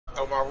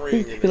throw my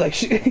ring in He's like,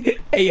 hey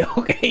yo,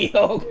 hey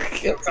yo,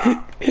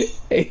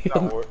 hey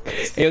yo,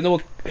 hey, you know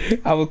what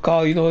I would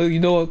call, you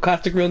know what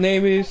Caustic real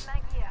name is?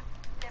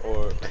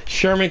 Or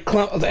Sherman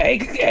Clump. I was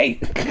like, hey,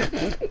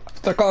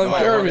 start calling him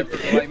Sherman.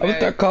 I'm gonna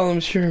start calling him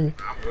Sherman.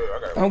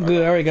 I'm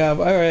good. I already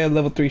have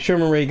level 3.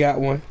 Sherman Ray got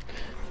one.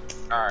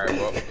 Alright,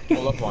 well,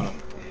 pull up on them.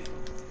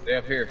 They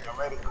up here.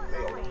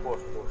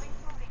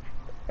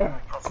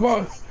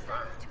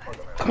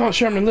 Come on,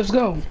 Sherman, let's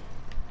go.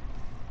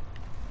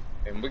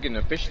 And we can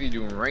officially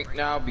do rank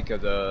now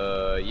because,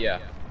 yeah.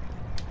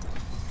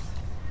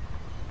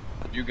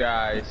 You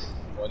guys,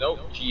 well, nope,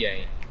 she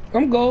ain't.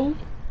 I'm gold.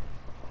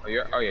 Oh,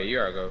 yeah, you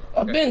are gold.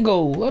 I've been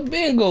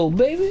gold,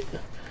 baby.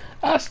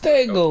 I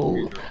stay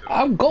gold.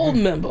 I'm gold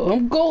member.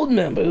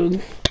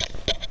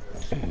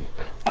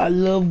 I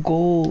love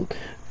gold.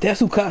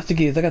 That's who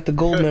Caustic is. I got the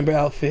gold member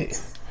outfit.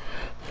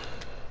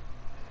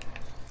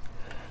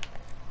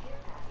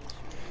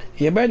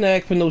 Yeah, better not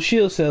ask for no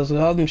shield cells.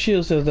 All them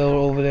shield cells that were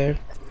over there.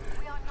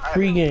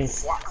 Free game.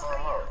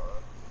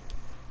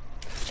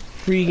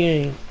 Free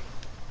game.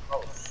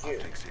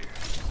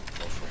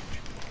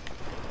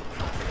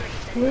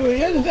 Wait,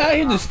 y'all just out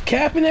here just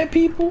capping at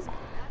people?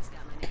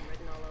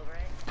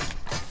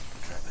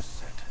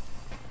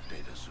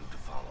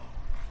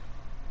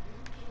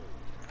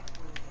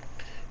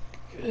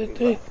 Good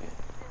thing.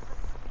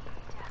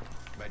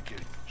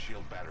 Medkit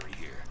shield battery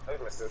here.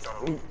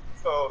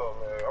 Hold on,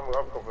 man. I'm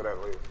gonna come for that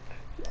later.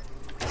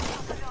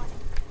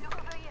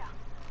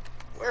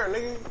 Where,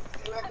 nigga?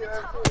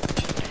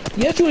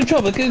 Yes, you in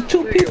trouble. Cause there's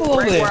 2 people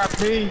over there.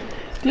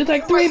 There's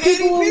like 3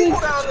 people over there.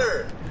 Down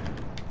there.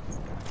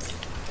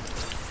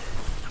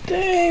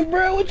 Dang,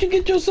 bro, what you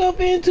get yourself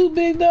into,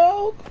 big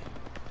dog?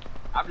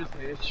 I'm just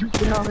saying, shoot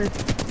down here.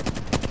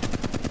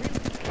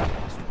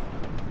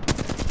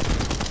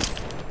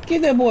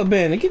 Get that boy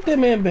banner. Get that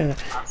man banner.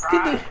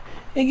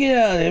 And get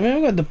out of there, man.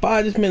 We got to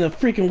buy this man a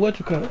freaking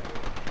whatchamacallit.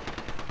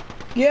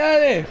 Get out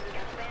of there.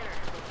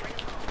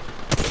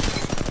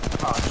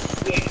 Oh,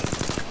 shit.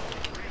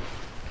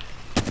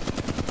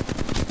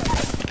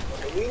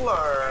 We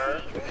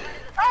learn.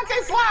 I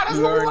can't fly. That's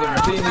what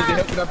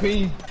we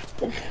learn.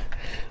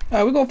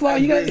 Alright, we gonna fly.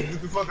 You got.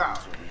 Get the fuck out.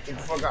 Get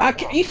the fuck out. I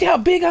can't. You see how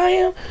big I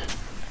am?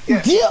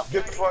 Yes, dip.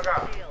 Get the fuck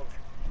out.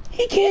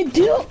 He can't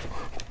dip.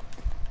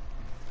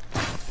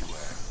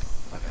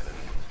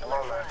 Come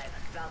on, man.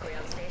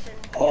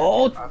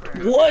 Oh,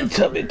 one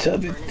tubby.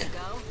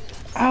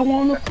 I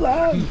wanna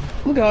fly.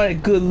 Look at all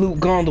that good loot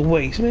gone to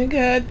waste, man.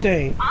 God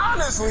dang.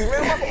 Honestly,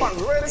 man, I'm about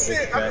to read this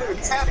shit. I can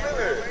tap in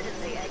there.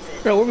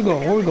 Bro, where we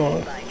going? I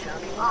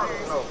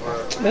don't know, bro.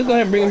 Let's go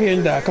ahead and bring him here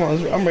and die. Come on,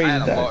 I'm ready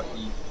to die.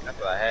 That's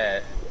what I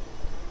had.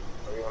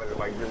 So you wanna just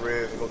like get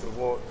red and go to the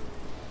vault?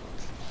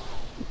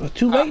 But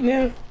too late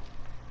now.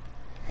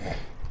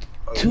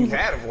 Oh, you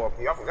had a vault,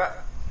 I forgot.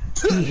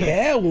 He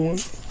had one.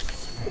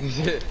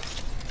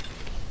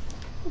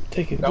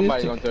 Take it.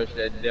 Somebody gonna touch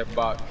that death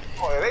box.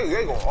 Oh, yeah,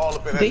 they go all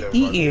up in that They death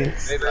eating.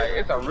 box. They like,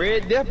 it's a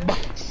red death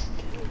box.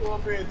 Go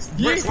up and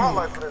risk my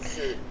life for that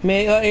shit.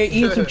 Man,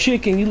 eat some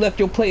chicken. You left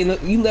your plate.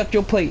 You left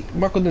your plate.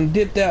 Marco then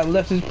dipped out and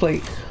left his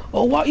plate.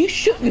 Oh wow, you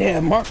shouldn't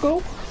have,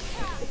 Marco.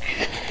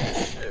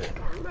 Shit,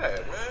 man.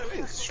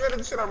 They shredded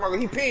the shit out of Marco.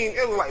 He peed.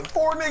 It was like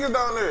 4 niggas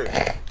down there.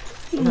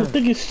 I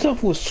think his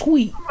stuff was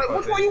sweet. I'm like,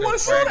 which one you want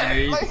to shoot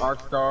at? Like,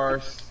 Arc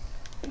stars.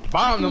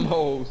 Bomb them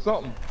hoes,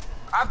 something.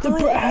 I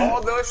threw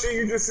all the shit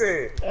you just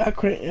said. I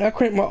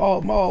cranked my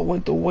all. My all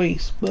went to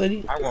waste,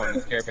 buddy. I want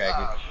this care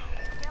package.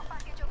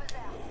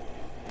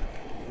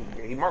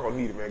 Yeah, Marco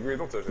need it, man. Grizz,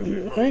 don't touch that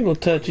shit. I ain't gonna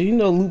touch it. You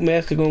know, Loot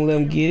Master gonna let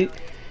him get it.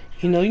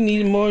 You know, you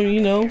need more.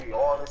 You know,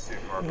 All this shit,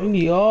 Marco. you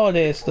need all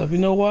that stuff. You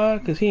know why?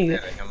 Cause he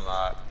ain't.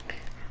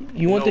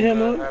 You want the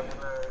hemlock?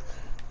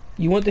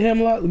 You want the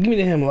hemlock? Give me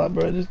the hemlock,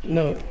 bro. Just,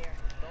 no.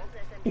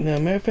 No,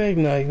 matter of fact,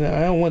 no, I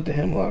don't want the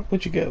hemlock.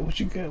 What you got? What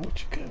you got? What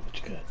you got?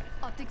 What you got?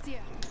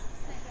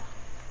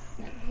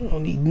 I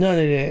don't need none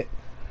of that.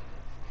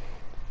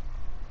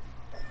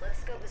 Let's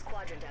scope this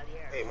quadrant out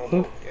here. Hey,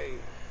 Momo. Hey.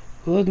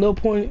 Well, there's no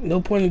point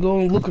in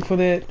going looking for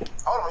that.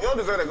 Hold on, you don't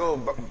deserve that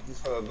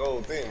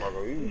gold thing,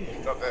 Marco. You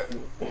dropped that.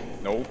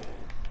 Nope.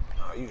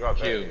 You dropped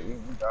that. Chill.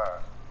 You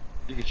died.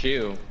 You can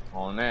chill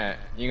on that.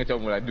 You ain't gonna tell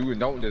me what I do and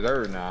don't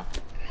deserve now.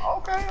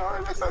 Okay,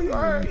 alright, next time you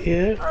alright.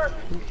 Yeah. Alright.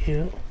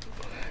 Yeah.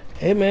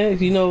 Hey man,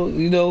 you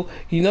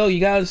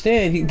gotta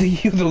understand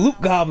he's a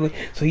loot goblin,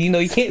 so you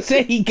can't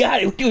say he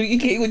got it. You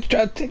can't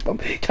try to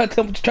try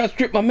to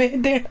strip my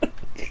man down.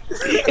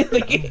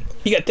 Like,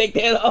 you gotta take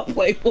that off,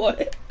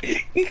 playboy.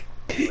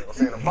 I'm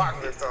saying a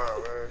box next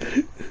time,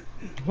 man.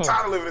 I'm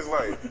tired of living this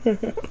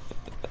life.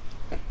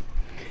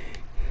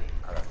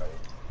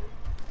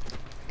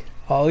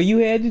 All you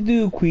had to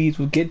do, Queez,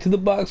 was get to the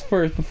box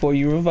first before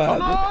you revived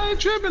no, I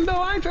ain't tripping though.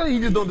 I ain't trying. He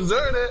just don't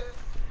deserve that.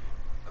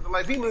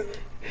 Like people.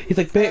 He's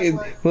like,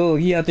 well,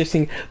 he out there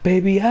singing,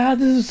 "Baby, I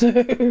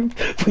deserve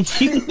for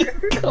you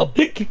to go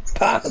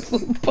find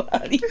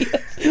somebody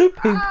else."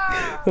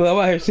 Well,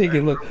 I'm out here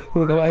singing. Look,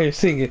 I'm out here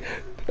singing.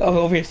 I'm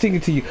over here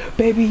singing to you.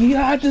 Baby,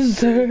 I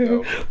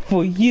deserve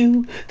for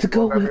you to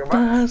go and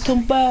find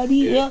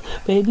somebody else.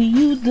 Baby,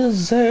 you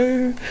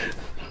deserve.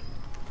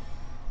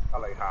 I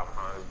like how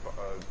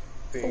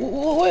thing.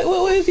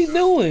 What is he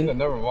doing? You'll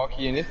never walk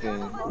in this thing.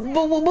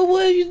 But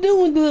what are you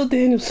doing, little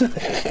Danielson?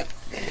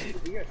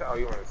 You got to, oh,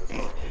 you want to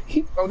phone.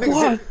 He, Oh, niggas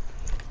what? here.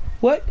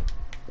 What?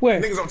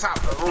 Where? Niggas on top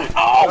of the roof.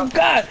 Oh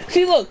God!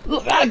 See, look!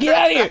 Ah, get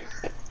out of here!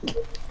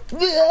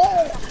 You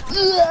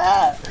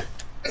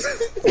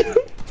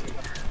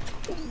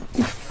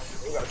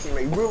got a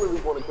teammate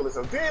really want to kill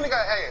himself. Then they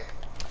got hand.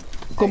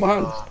 Go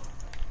behind us.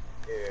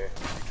 Yeah.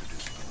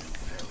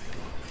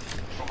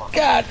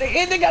 God,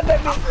 they got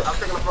that. I'm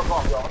taking the fuck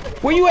off, y'all.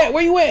 Where you at?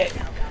 Where you at?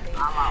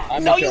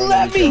 No, you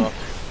left me.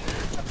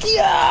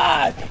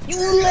 God,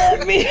 you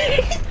left me.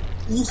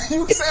 You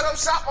set up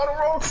shop on the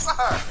wrong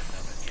side.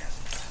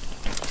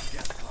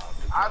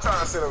 I'm trying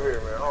to sit up here,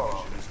 man. Hold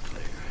on.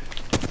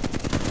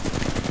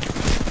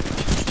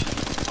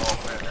 Oh,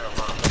 man, never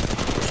mind.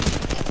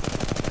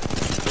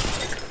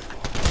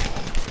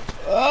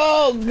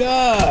 Oh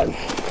God.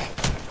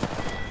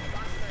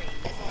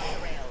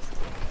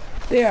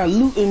 They are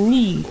looting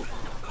me.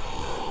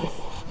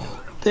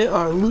 They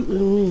are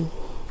looting me.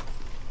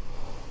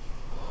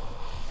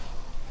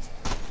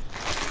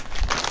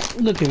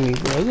 Look at me,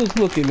 bro. Just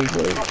look at me,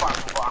 bro. I'm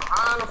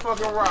behind the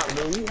fucking rock,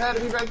 dude. You had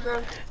to be back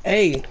there?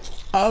 Hey.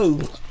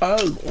 Oh.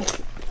 I'm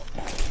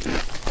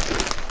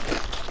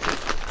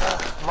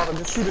about to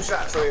just shoot a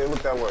shot so it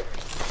look that way.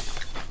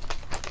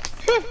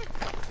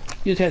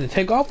 You just had to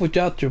take off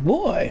without your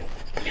boy.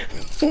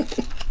 I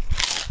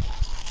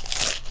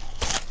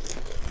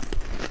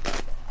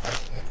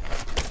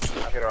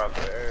hit her out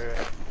there.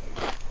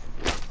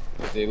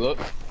 They look.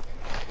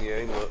 Yeah,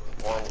 he look.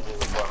 One was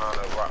behind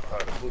the rock,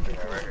 the blue thing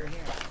right here.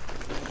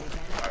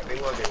 Alright, they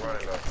was get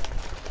running though.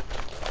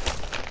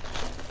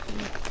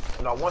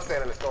 No, one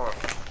standing in the storm.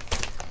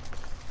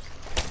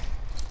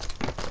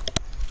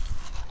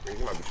 Yeah,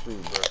 you might be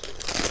screwed, bro.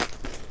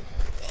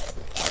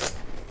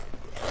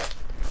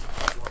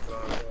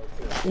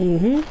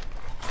 Mm-hmm.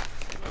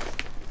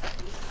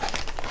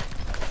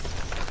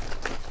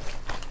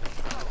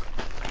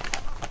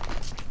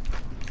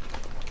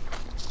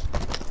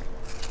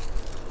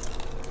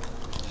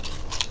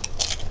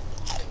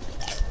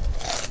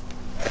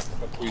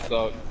 That's what you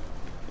thought.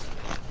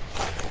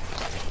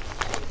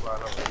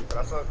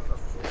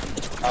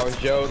 I was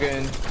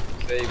joking.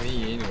 Save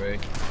me anyway.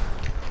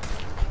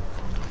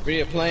 We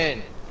need a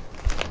plan.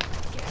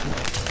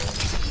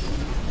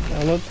 I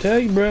don't know what to tell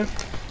you, bruh.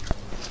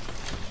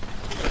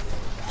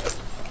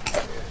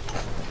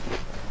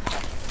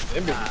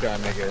 Them bitches trying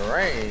to make it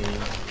rain.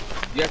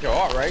 You got your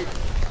art, right?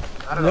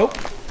 Nope.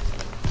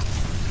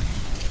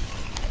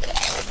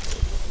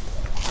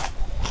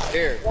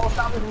 Here. Won't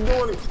stop me from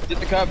doing it. Get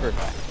the cover.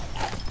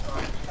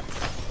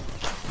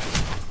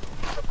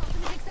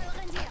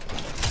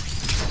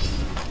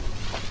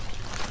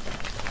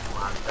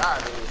 My God,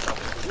 dude.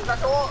 You got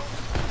your arm?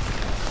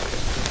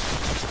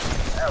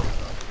 There we go.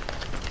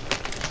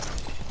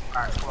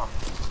 Alright, come on.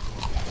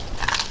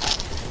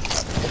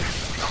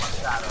 I'm gonna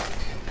shot up.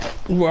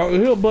 You out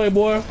here, buddy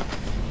boy.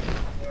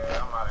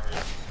 Yeah, I'm out of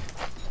here.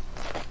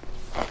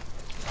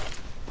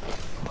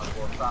 I'm gonna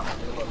go stop and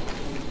get up.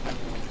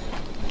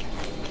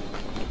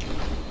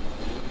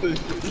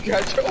 You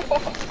got your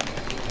art.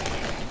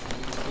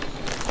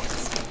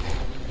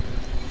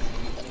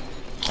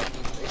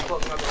 They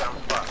fucked me up down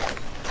the spot.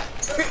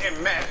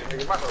 Imagine,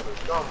 nigga, my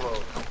brother's dumb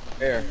road.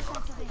 There.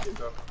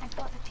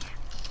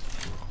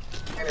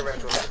 And they ran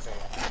to another team.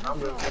 I'm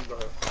good, let's go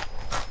ahead.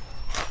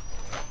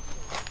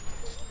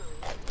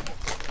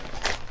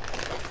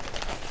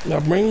 Now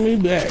bring me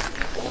back.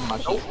 My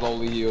shit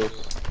slowly heals.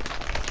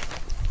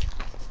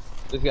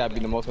 This gotta be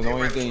the most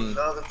annoying thing.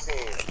 Another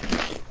team.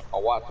 I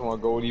watch someone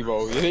go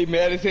Evo. Yeah, they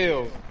mad as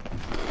hell.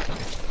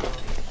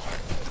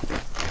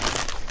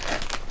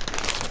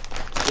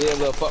 Yeah,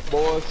 little fuck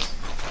boys.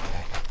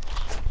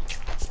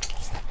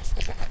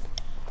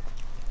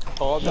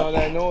 All down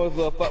that noise,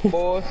 little fuck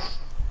boys.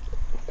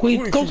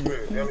 Queen, come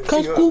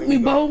scoop me,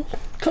 Bo.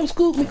 Come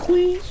scoop me,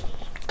 Queen.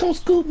 Come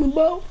scoop me,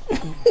 Bo.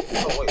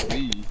 Oh, wait.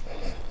 Please.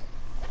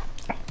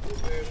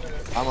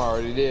 I'm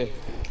already there.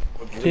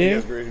 Yeah.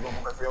 You gonna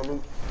play for your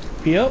loot?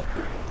 Yep.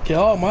 Get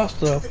all my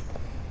stuff.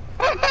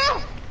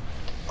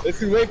 It's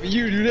too late for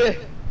you to do that.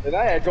 And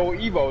I had gold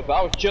Evo, so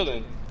I was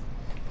chilling.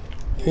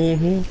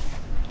 Mm-hmm.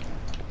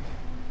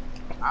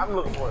 I'm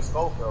looking for a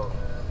scope though,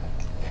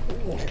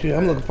 man. Yeah,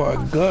 I'm looking for a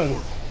gun.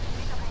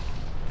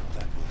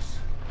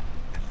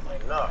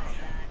 Enough.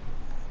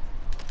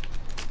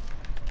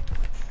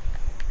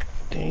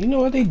 Damn, you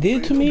know what they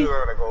did to me?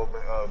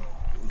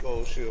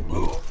 Gold shield,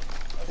 bro.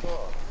 That's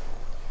all.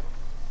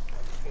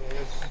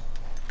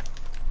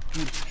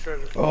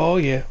 Treasure. Oh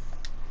yeah.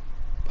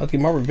 I'll get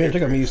my revenge. I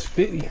got me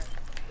spitty.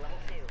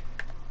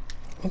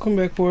 I'll come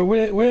back for it.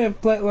 Where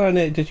that flatline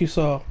at that you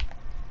saw?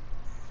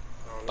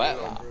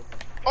 Flatline.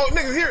 Oh,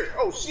 niggas here!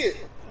 Oh shit!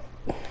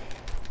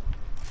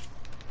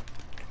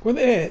 Where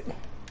they at?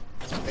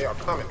 They are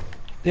coming.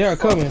 They are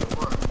coming.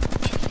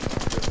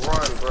 Just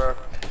run, bruh.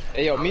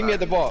 Hey yo, meet me at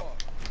the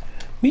vault.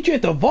 Meet you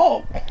at the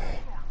vault.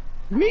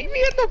 Meet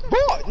me at the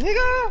vault,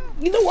 nigga.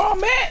 You know where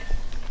I'm at.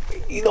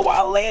 You know where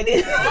I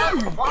landed.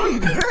 Why are you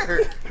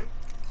there?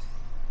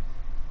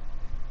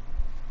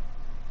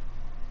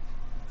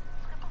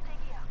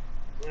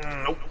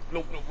 Nope.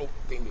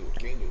 Can't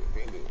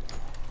do it.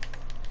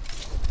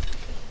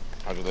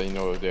 How did they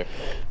know it was there?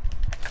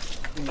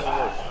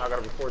 I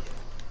gotta report you.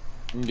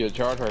 You can get a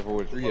charge rifle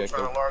with I'm 3x.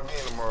 trying to log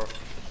in tomorrow.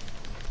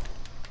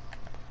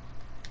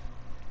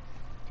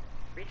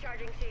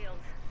 Recharging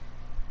shields.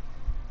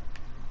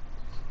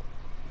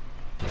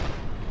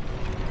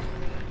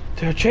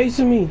 They're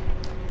chasing me.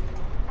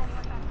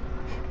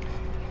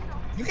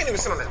 You can't even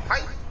sit on that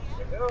pipe.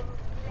 What the hell?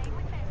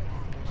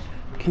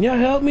 Can y'all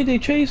help me? They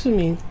chasing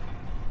me.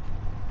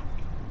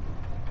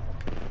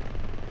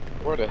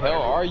 Where the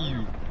hell are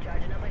you?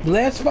 The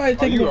last fight Oh,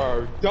 taking. you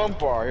are dumb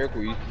far. Here,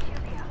 please.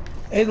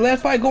 Hey, the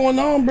last fight going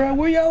on, bro.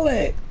 Where y'all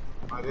at?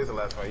 Oh, it is the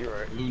last fight. You're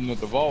right. Looting at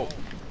the vault.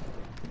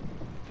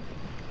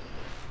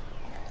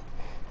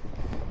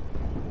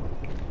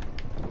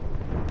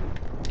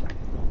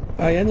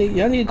 Alright,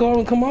 y'all need to go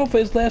and come on for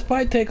this last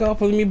fight take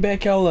off and let me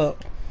back y'all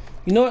up.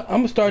 You know what?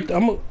 I'm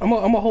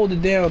gonna hold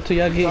it down till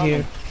y'all get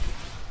here.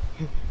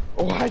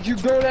 Why'd you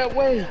go that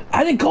way?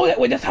 I didn't go that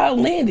way. That's how I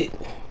landed.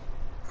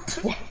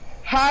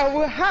 How?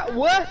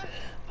 What?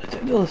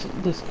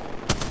 Listen.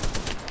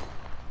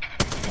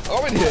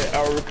 I'm gonna get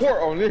a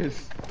report on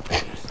this.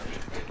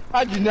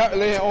 How'd you not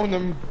land on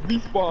them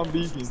respawn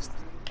beacons?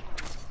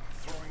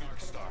 Throwing arc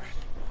star.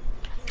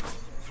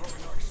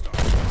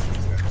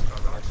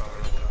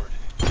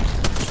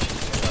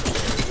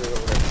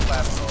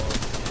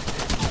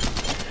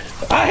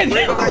 I had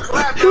There's only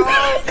clapping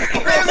holes.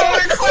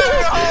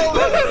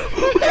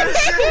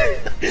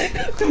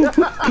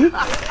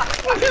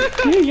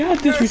 Yeah, y'all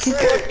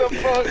disrespect. What the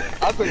fuck?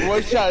 I took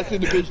one shot and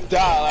seen the bitch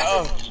die. Like,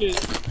 oh shit,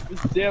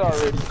 it's dead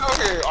already.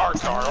 Okay, arc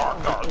star.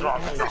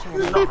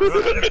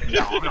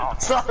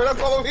 Sorry,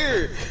 that's all I'm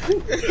hearing.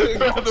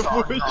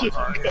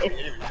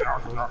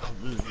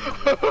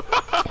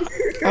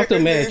 I'm still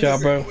mad at y'all,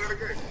 bro.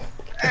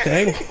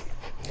 Okay.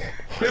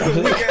 This is a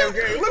weak ass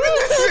game. Look at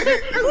this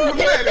shit. This is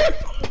pathetic.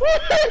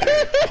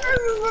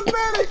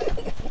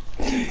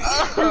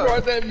 We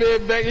brought that man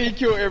back and he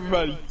killed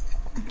everybody.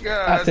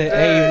 God I said,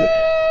 hey,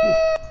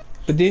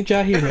 but didn't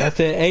y'all hear me? I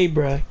said, hey,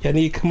 bro, y'all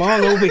need to come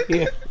on over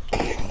here.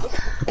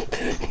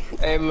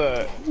 Hey,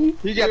 look,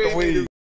 he got the weed.